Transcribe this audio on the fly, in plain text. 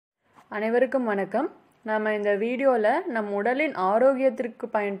அனைவருக்கும் வணக்கம். நம்ம இந்த வீடியோவில் நம் உடலின் ஆரோக்கியத்திற்கு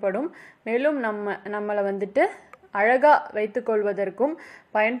பயன்படும் மேலும் நம்மளை அழகாக வைத்துக்கொள்வதற்கும்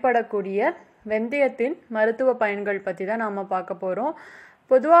பயன்படக்கூடிய வெந்தயத்தின் மருத்துவ பயன்கள் பற்றி தான் நாம் பார்க்க போகிறோம்.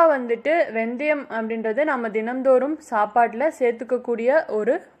 பொதுவாக வெந்தயம் அப்படின்றது நம்ம தினந்தோறும் சாப்பாட்டில் சேர்த்துக்கக்கூடிய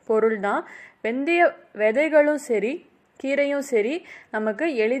ஒரு பொருள் தான். வெந்தய விதைகளும் சரி கீரையும் சரி நமக்கு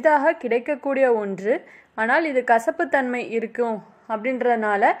எளிதாக கிடைக்கக்கூடிய ஒன்று. ஆனால் இது கசப்புத்தன்மை இருக்கும்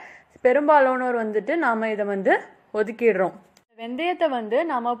அப்படின்றதுனால பெரும்பாலானோர் நாம் இதை ஒதுக்கிடுறோம். வெந்தயத்தை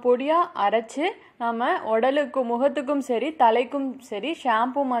நாம் பொடியாக அரைச்சி நம்ம உடலுக்கும் முகத்துக்கும் சரி தலைக்கும் சரி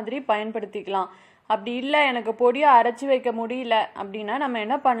ஷாம்பு மாதிரி பயன்படுத்திக்கலாம். அப்படி இல்லை எனக்கு பொடியாக அரைச்சி வைக்க முடியல அப்படின்னா நம்ம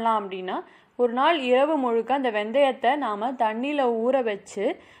என்ன பண்ணலாம் அப்படின்னா, ஒரு நாள் இரவு முழுக்க அந்த வெந்தயத்தை நாம் தண்ணியில் ஊற வச்சு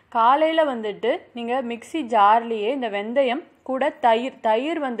காலையில் நீங்கள் மிக்சி ஜார்லேயே இந்த வெந்தயம் கூட தயிர்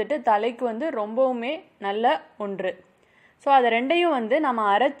தலைக்கு ரொம்பவுமே நல்ல ஒன்று. ஸோ அதை ரெண்டையும் நம்ம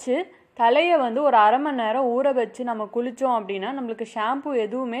அரைச்சி தலையை ஒரு அரை மணி நேரம் ஊற வச்சு நம்ம குளித்தோம் அப்படின்னா நம்மளுக்கு ஷாம்பு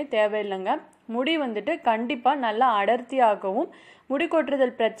எதுவுமே தேவையில்லைங்க. முடி கண்டிப்பாக நல்லா அடர்த்தியாகவும் முடி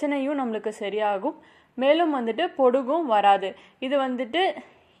கொட்டுதல் பிரச்சனையும் நம்மளுக்கு சரியாகும். மேலும் பொடுகும் வராது. இது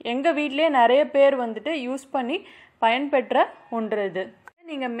எங்கள் வீட்டிலே நிறைய பேர் யூஸ் பண்ணி பயன்பெற்ற ஒன்று. இது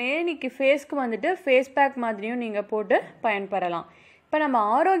நீங்கள் மேனிக்கு ஃபேஸ்க்கு ஃபேஸ் பேக் மாதிரியும் நீங்கள் போட்டு பயன்பெறலாம். இப்போ நம்ம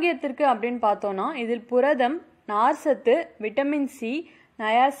ஆரோக்கியத்திற்கு அப்படின்னு பார்த்தோன்னா இதில் புரதம், நார்சத்து, vitamin C,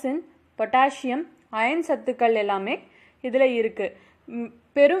 niacin, potassium, iron சத்துக்கள் எல்லாமே இதில் இருக்குது.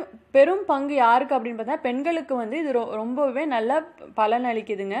 பெரும் பங்கு யாருக்கு அப்படின்னு பார்த்தா பெண்களுக்கு இது ரொம்பவே நல்ல பலன்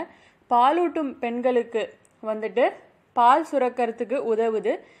அளிக்குதுங்க. பாலூட்டும் பெண்களுக்கு பால் சுரக்கிறதுக்கு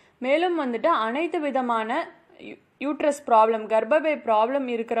உதவுது. மேலும் அனைத்து விதமான யூட்ரஸ் ப்ராப்ளம், கர்ப்பப்பை ப்ராப்ளம்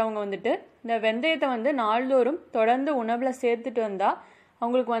இருக்கிறவங்க இந்த வெந்தயத்தை நாள்தோறும் தொடர்ந்து உணவில் சேர்த்துட்டு வந்தால்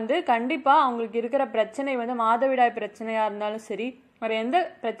அவங்களுக்கு கண்டிப்பாக அவங்களுக்கு இருக்கிற பிரச்சனை மாதவிடாய் பிரச்சனையாக இருந்தாலும் சரி வேறு எந்த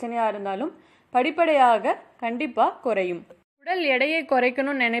பிரச்சனையாக இருந்தாலும் படிப்படியாக கண்டிப்பாக குறையும். உடல் எடையை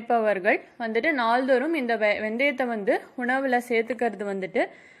குறைக்கணும்னு நினைப்பவர்கள் நாள்தோறும் இந்த வெந்தயத்தை உணவில் சேர்த்துக்கிறது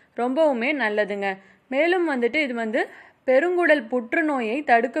ரொம்பவுமே நல்லதுங்க. மேலும் இது பெருங்குடல் புற்றுநோயை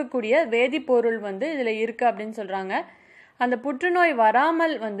தடுக்கக்கூடிய வேதிப்பொருள் இதில் இருக்குது அப்படின்னு சொல்கிறாங்க. அந்த புற்றுநோய்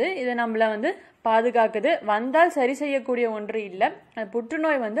வராமல் இதை நம்மளை பாதுகாக்குது. வந்தால் சரி செய்யக்கூடிய ஒன்று இல்லை, அந்த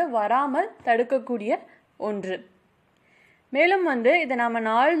புற்றுநோய் வராமல் தடுக்கக்கூடிய ஒன்று. மேலும் இதை நம்ம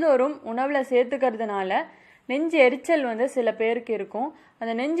நாள்தோறும் உணவில் சேர்த்துக்கிறதுனால நெஞ்சு எரிச்சல் சில பேருக்கு இருக்கும்.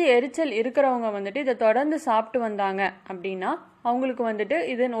 அந்த நெஞ்சு எரிச்சல் இருக்கிறவங்க இதை தொடர்ந்து சாப்பிட்டு வந்தாங்க அப்படின்னா அவங்களுக்கு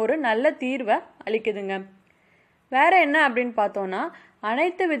இது ஒரு நல்ல தீர்வை அளிக்குதுங்க. வேற என்ன அப்படின்னு பார்த்தோன்னா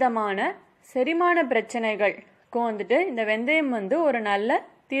அனைத்து விதமான செரிமான பிரச்சனைகளுக்கும் இந்த வெந்தயம் ஒரு நல்ல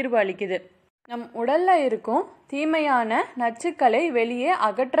தீர்வு அளிக்குது. நம் உடல்ல இருக்கும் தீமையான நச்சுக்களை வெளியே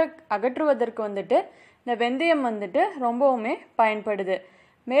அகற்றுவதற்கு இந்த வெந்தயம் ரொம்பவுமே பயன்படுது.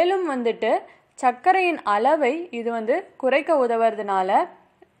 மேலும் சர்க்கரையின் அளவை இது குறைக்க உதவுறதுனால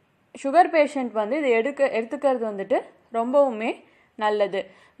சுகர் பேஷண்ட் இதை எடுத்துக்கிறது ரொம்பவுமே நல்லது.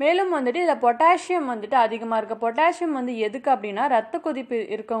 மேலும் இதில் பொட்டாசியம் அதிகமாக இருக்குது. பொட்டாசியம் எதுக்கு அப்படின்னா ரத்த கொதிப்பு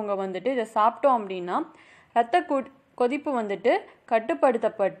இருக்கவங்க இதை சாப்பிட்டோம் அப்படின்னா ரத்த கொதிப்பு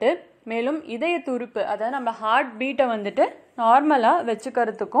கட்டுப்படுத்தப்பட்டு மேலும் இதய துடிப்பு, அதாவது நம்ம ஹார்ட் பீட்டை நார்மலாக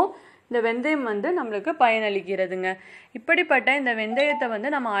வச்சுக்கிறதுக்கும் இந்த வெந்தயம் நம்மளுக்கு பயனளிக்கிறதுங்க. இப்படிப்பட்ட இந்த வெந்தயத்தை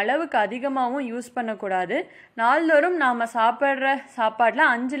நம்ம அளவுக்கு அதிகமாகவும் யூஸ் பண்ணக்கூடாது. நாள்தோறும் நாம் சாப்பிட்ற சாப்பாட்டில்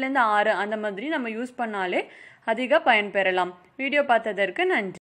 5லேருந்து 6 அந்த மாதிரி நம்ம யூஸ் பண்ணாலே அதிக பயன்பெறலாம். வீடியோ பார்த்ததற்கு நன்றி.